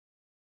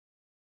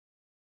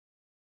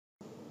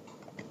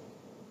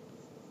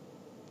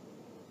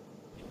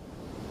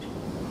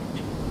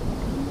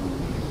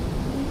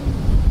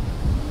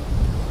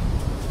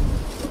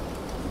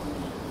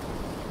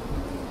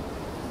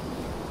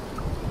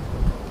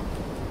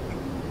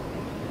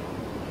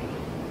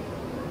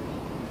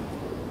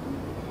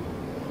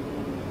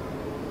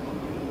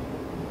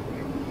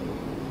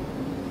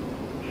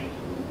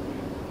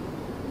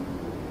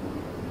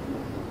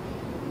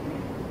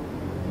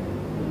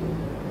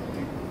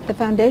The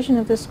foundation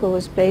of this school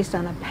is based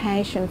on a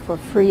passion for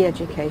free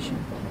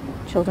education.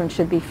 Children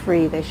should be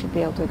free. They should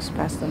be able to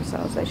express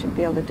themselves. They should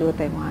be able to do what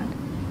they want.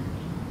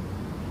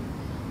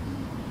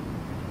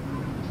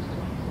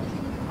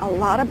 A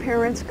lot of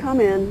parents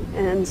come in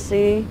and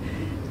see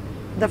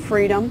the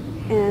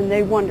freedom and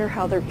they wonder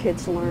how their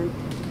kids learn.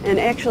 And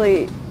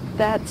actually,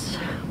 that's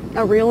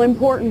a real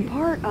important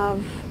part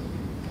of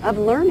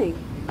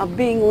learning, of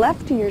being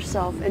left to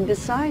yourself and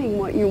deciding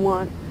what you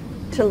want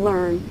to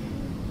learn.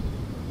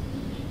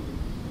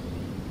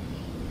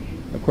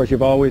 Of course,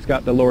 you've always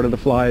got the Lord of the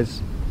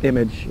Flies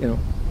image, you know.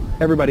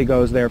 Everybody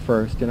goes there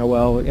first, you know.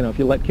 Well, you know, if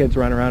you let kids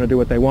run around and do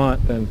what they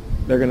want, then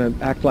they're going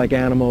to act like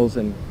animals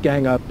and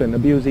gang up and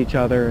abuse each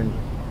other. And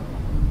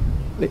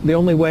the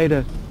only way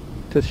to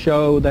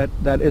show that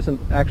that isn't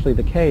actually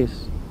the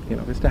case, you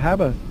know, is to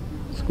have a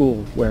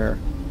school where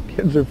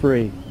kids are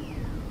free.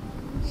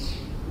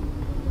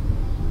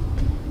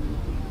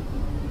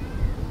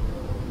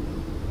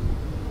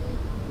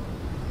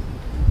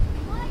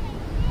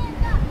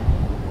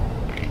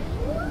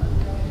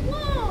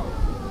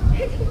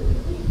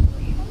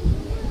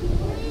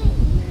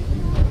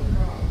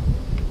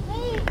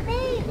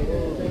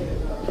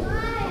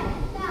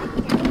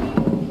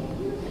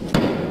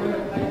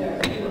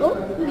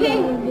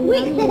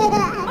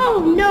 Oh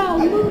no!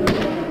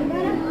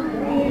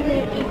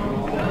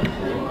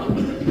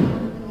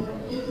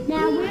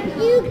 Now where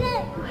do you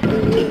get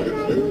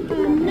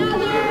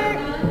another?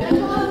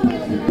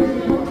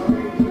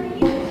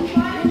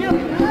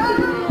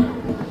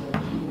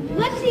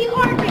 Let's see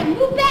arching.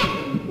 Move back.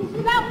 This is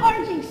about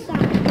arching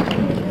stuff.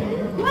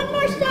 One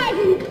more side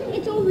and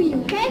it's over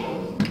you, okay?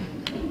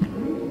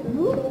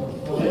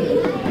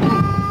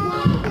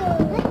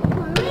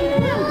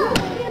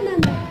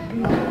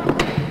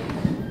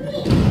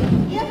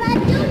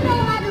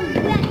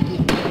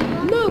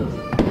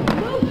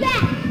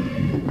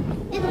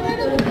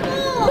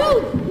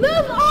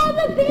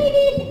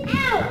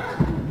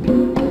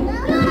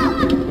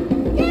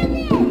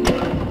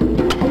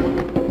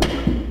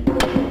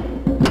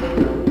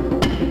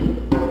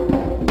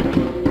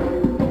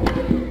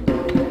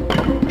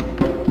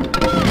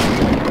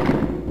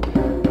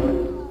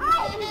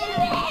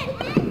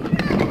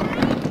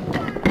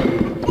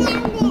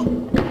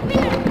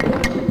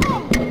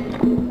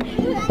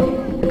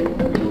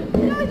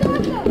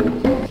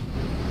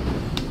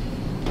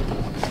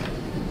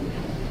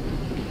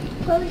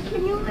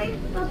 Can you make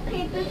the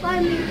paper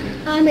for me?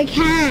 I'm a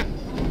cat.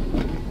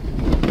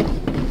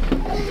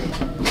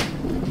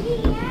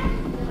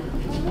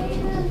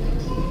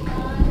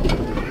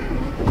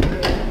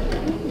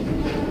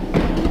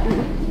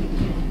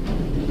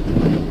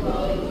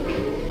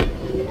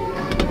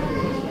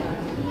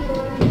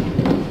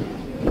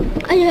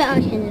 I do it out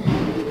here.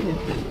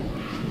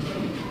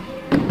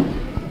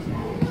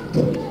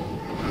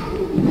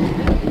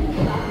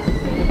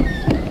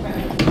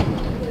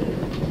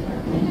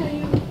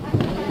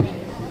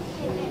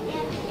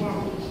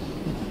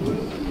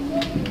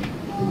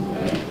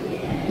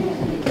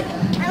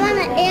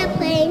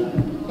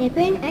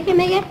 Airplane? I can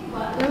make it. I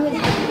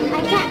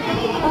can't.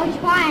 I'll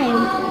try.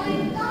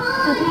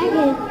 Okay.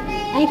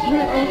 I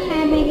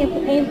can't make it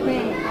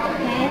airplane.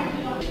 Okay.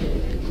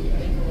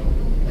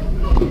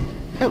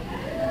 Oh.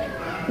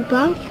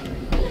 Bump.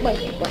 Wait.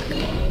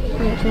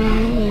 I'm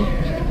trying.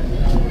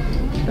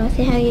 I'll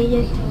see how you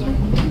just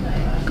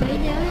go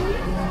down.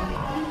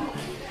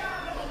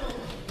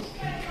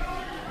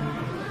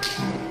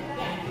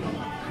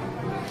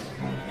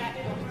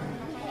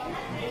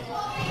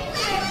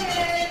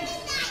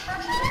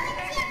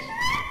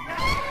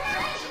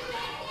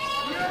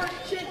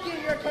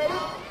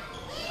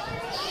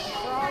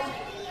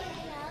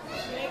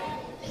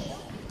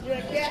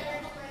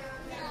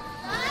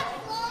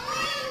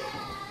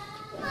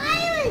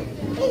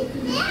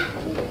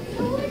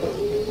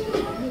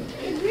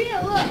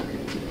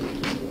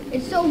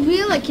 It's so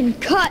real it can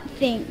cut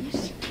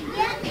things.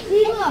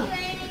 See, look.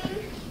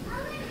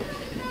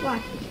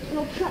 Watch.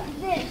 It'll cut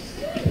this.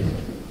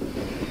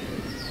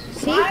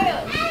 See?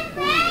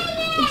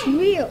 It's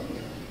real.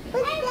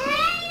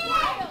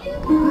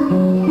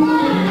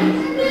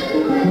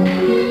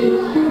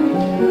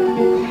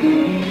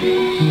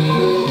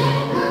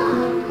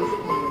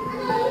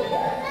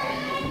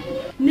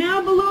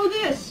 Now below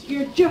this,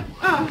 you're just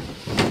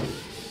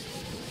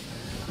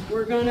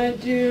we're gonna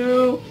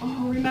do,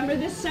 remember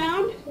this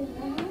sound?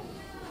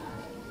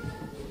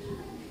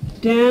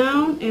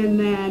 Down and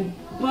then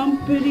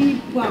bumpity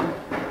bump.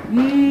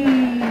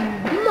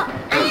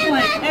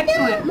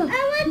 Excellent. I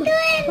want to do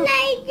it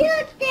like you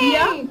did.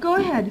 Yeah, go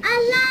ahead.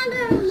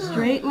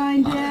 Straight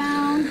line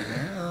down,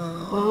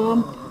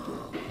 bump,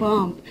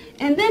 bump.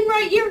 And then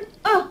right here,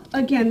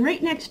 again,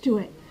 right next to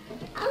it.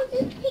 I'll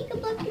just take a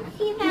book and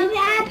see if I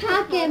have a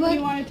pocket. Do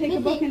you want to take a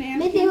book and ask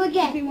Missy him will if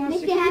get. he wants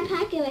Missy to has a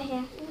pocket right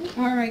here.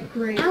 All right,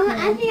 great. I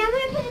think I'm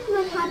going to put it in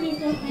my cubby.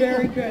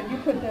 Very good. You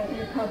put that in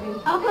your cubby.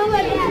 I'll put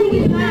it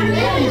in my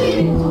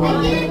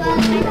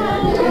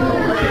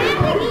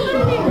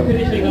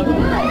Finishing up on the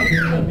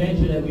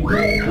adventure that we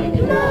did.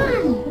 Come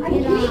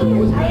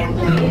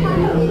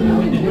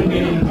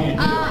on.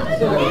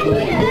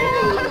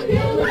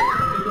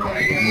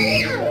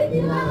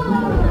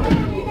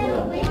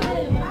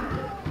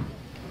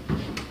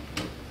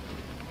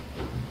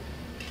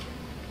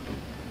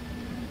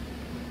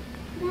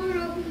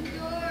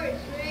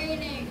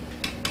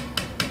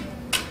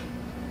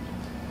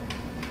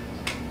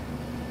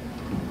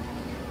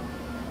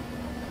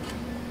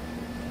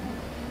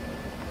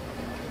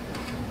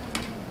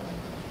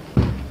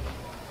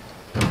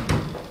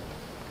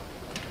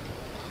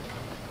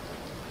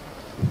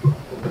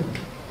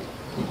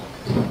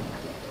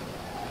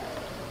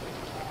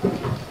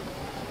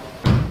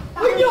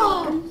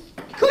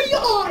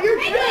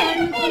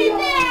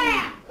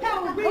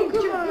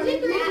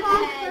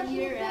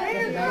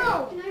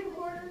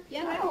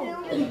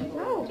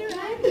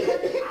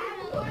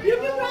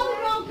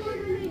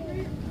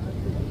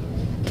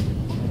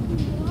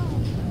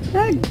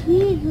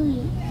 These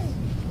leaves.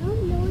 I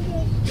don't know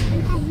this.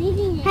 I'm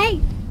reading it. Hey,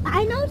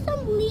 I know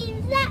some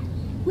leaves that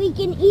we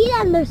can eat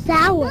and they're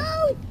sour.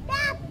 No,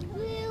 stop,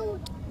 Blue.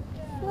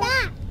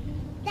 Stop.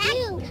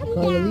 Blue, come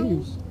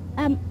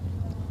down.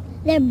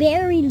 They're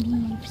berry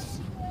leaves.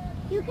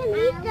 You can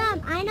eat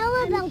them. I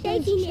know about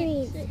those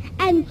trees.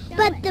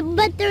 But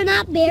they're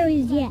not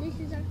berries yet. This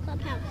is our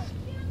clubhouse.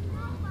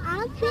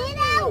 I'll get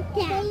out,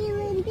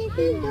 Kaylin. This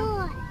is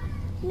yours.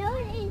 No,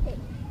 it isn't.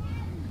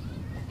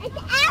 It's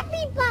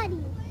everybody.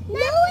 No,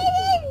 it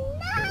is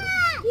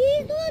not.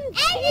 It is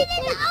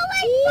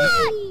always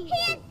not.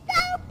 He's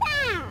so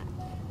bad.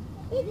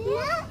 It's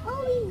not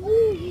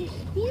always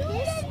you.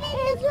 This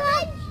is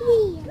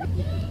lunch.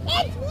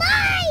 It's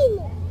mine.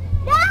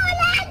 No, it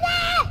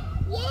isn't.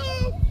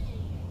 Yes.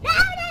 No,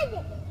 it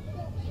isn't.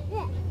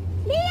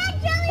 Me and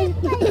Joey's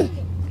playing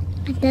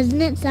it.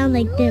 Doesn't it sound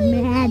like they're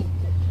mad?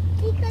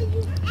 Because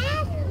you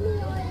asked me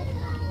all the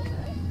time.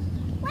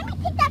 Let me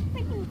take that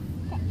freaking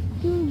stick.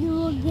 You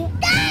will get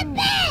Stop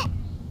it!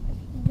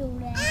 Do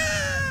that.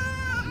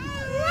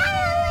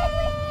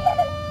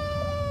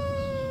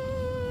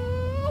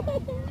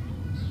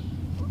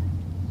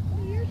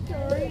 You're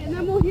sorry, and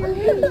then we'll hear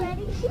you.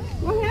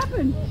 What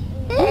happened?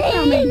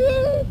 Tell me.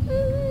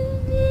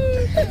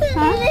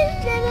 Huh?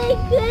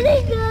 I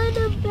couldn't go to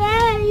the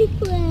berry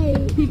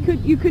place.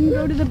 You couldn't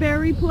go to the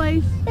berry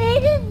place? They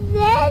just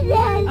said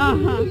that.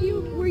 Uh-huh.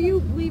 Were you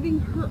leaving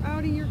her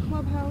out of your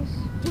clubhouse?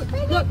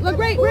 Look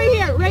right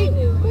here, right?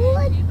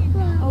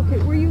 Okay,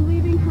 were you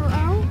leaving her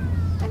out?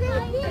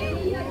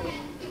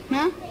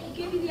 Huh?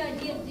 Give me the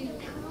idea to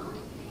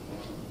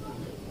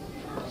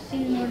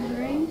see Lord of the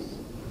Rings,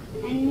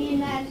 and me and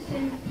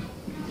Madison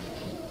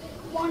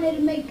wanted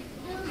to make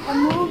a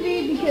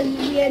movie because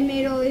we had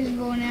made all these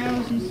bow and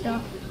arrows and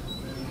stuff.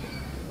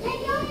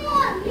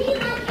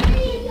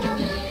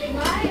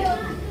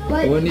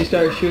 But When do you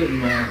start shooting,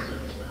 Miles?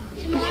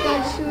 we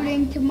start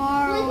shooting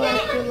tomorrow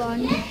after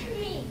lunch.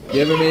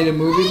 You ever made a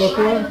movie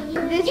before?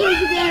 This was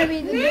going to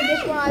be the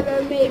biggest one I've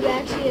ever made,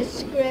 actually a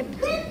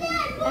script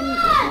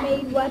and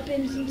made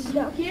weapons and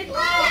stuff.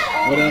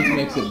 What else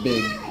makes it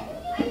big?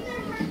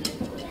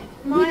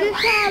 We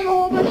just have a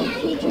whole bunch of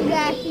teachers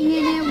acting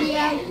in it. We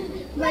have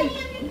like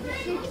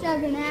 6,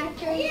 7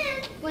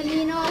 actors. When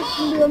me and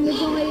Austin do them,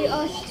 there's only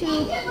us 2.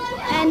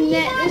 And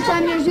this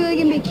time there's really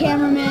going to be a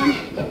cameraman.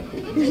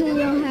 Usually we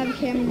don't have a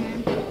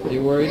cameraman. Are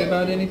you worried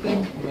about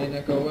anything? Might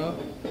not go well?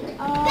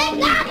 I'm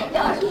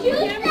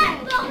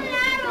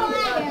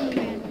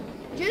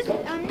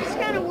just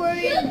kind of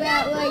worried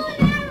about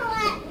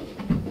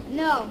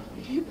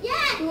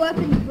the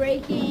weapons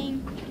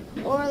breaking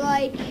or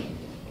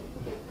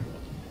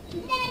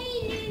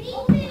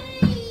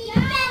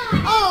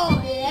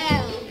oh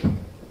yeah,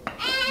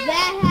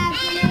 that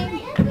happening.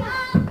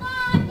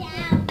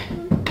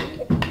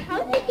 How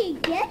did he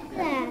get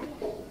that?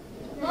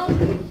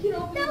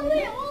 That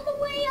went all the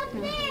way up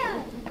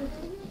there.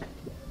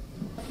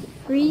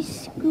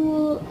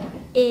 Preschool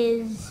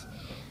is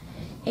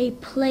a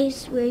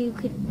place where you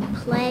could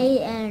play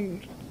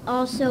and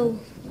also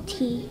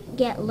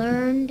get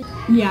learned.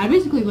 Yeah, I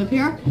basically live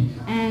here,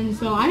 and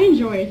so I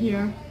enjoy it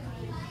here.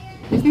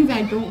 There's things that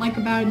I don't like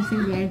about it, there's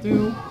things that I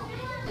do.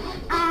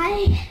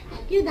 I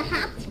do the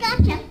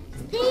hopscotch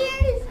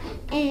upstairs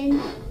and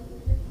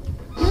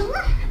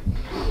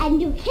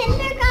do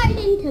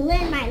kindergarten to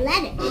learn my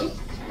letters.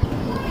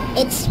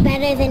 It's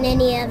better than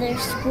any other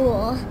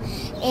school,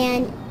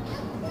 and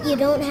you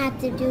don't have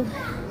to do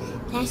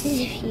classes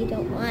if you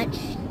don't want,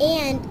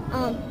 and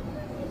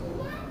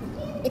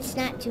it's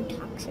not too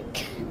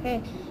toxic or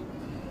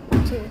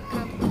too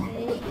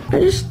complicated. I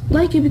just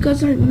like it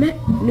because I met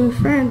new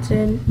friends,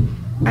 and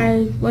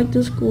I like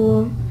the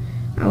school.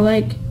 I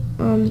like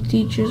the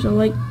teachers. I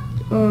like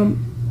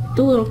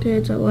the little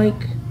kids. I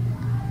like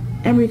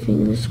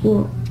everything in the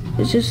school.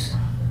 It's just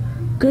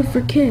good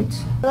for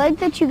kids. I like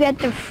that you get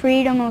the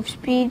freedom of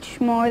speech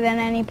more than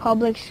any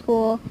public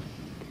school.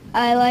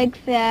 I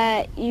like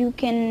that you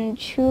can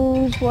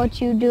choose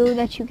what you do,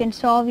 that you can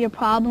solve your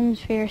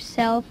problems for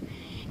yourself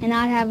and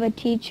not have a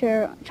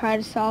teacher try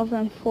to solve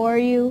them for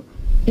you.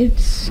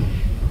 It's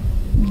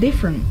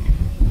different.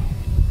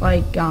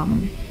 Like,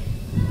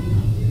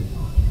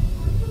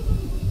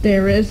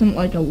 there isn't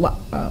like a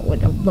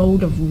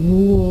load of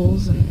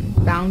rules and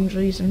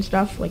boundaries and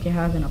stuff like you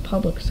have in a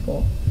public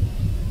school.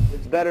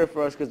 It's better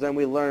for us because then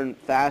we learn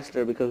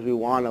faster because we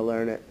want to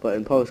learn it. But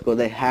in public school,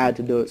 they had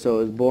to do it, so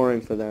it was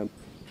boring for them.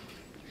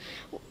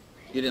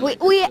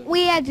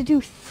 We had to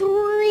do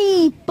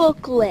 3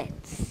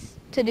 booklets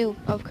to do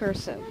of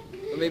cursive.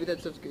 Well, maybe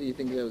that's you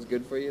think that was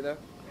good for you, though?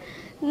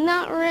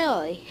 Not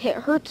really. It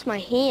hurts my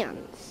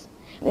hands.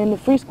 In the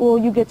free school,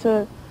 you get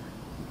to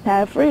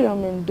have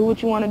freedom and do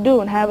what you want to do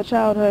and have a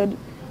childhood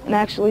and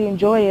actually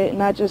enjoy it and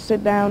not just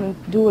sit down and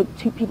do what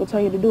 2 people tell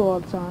you to do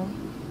all the time.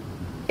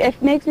 It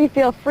makes me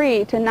feel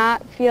free to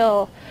not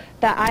feel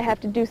that I have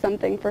to do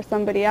something for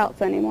somebody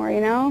else anymore,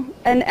 you know?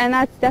 And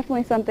that's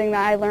definitely something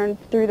that I learned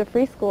through the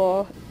free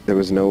school. There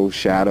was no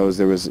shadows,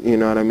 there was, you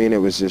know what I mean? It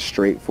was just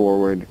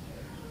straightforward.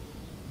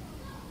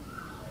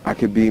 I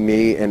could be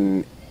me,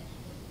 and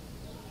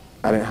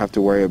I didn't have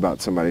to worry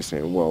about somebody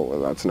saying, well,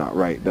 that's not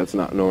right, that's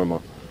not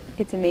normal.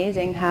 It's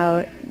amazing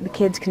how the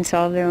kids can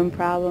solve their own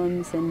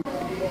problems and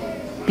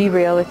be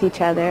real with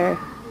each other,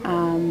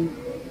 and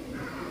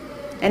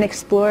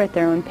explore at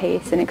their own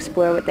pace and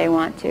explore what they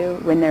want to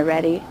when they're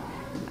ready.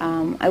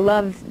 I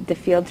love the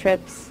field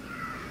trips.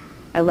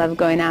 I love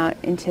going out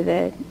into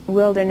the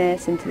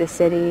wilderness, into the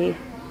city.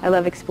 I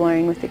love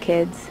exploring with the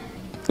kids.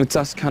 It's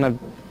us kind of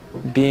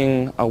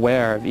being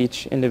aware of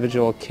each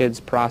individual kid's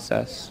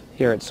process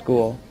here at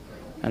school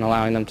and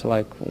allowing them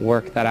to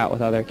work that out with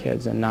other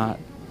kids and not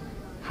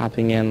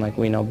hopping in like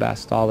we know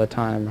best all the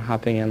time, or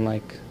hopping in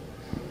like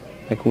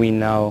we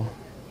know,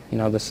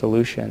 the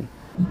solution.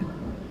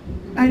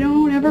 I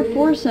don't ever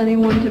force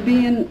anyone to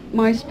be in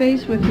my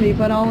space with me,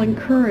 but I'll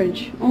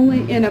encourage,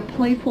 only in a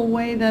playful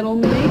way that'll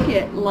make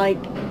it like,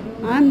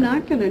 I'm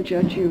not going to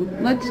judge you.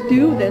 Let's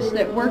do this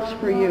that works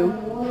for you.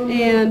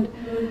 And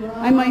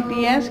I might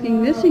be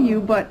asking this of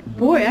you, but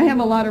boy, I have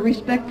a lot of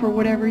respect for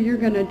whatever you're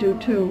going to do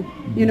too.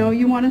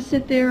 You want to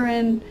sit there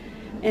and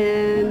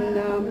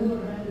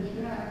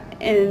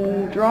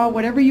draw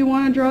whatever you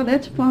want to draw,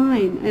 that's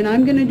fine. And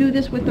I'm going to do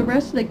this with the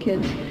rest of the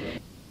kids.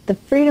 The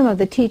freedom of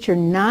the teacher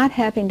not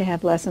having to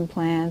have lesson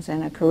plans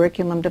and a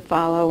curriculum to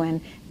follow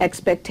and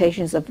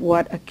expectations of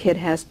what a kid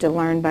has to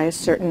learn by a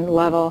certain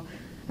level,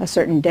 a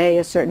certain day,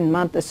 a certain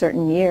month, a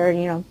certain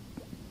year,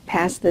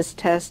 pass this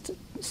test,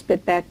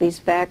 spit back these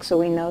facts so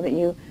we know that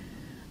you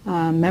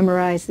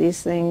memorize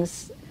these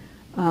things.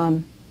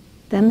 Then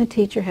the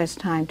teacher has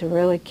time to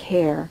really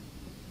care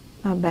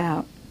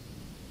about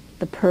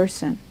the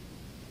person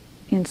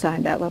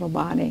inside that little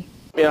body.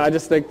 I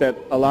just think that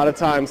a lot of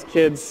times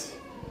kids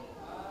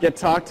get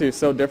talked to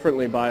so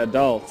differently by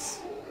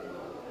adults,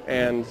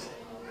 and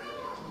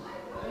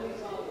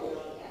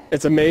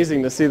it's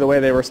amazing to see the way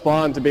they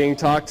respond to being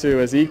talked to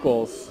as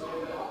equals.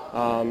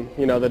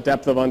 The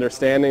depth of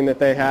understanding that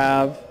they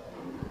have,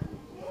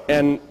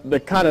 and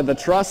the kind of the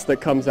trust that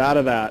comes out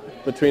of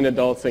that between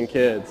adults and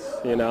kids.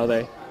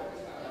 I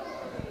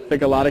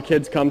think a lot of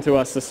kids come to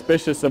us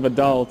suspicious of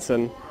adults,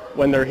 and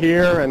when they're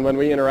here and when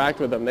we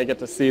interact with them, they get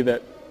to see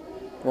that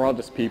we're all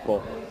just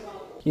people.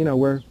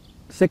 We're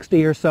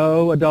 60 or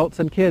so adults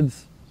and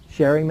kids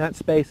sharing that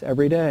space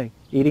every day,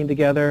 eating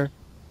together,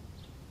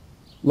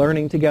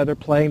 learning together,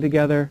 playing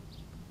together,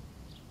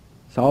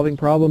 solving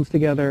problems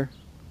together.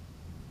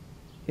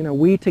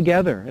 We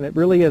together, and it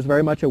really is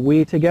very much a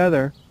we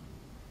together.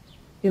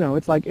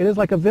 It is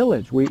like a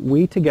village.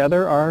 We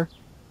together are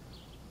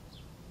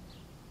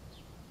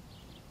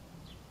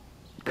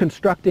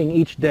constructing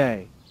each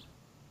day.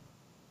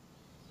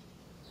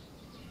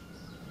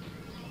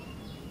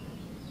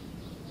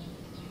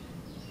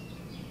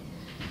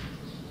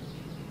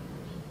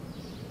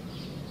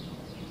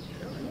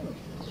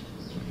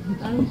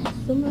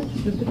 So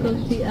much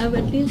difficulty. I've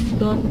at least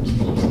got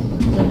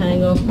the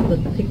hang of the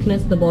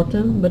thickness, the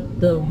bottom, but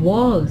the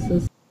walls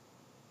is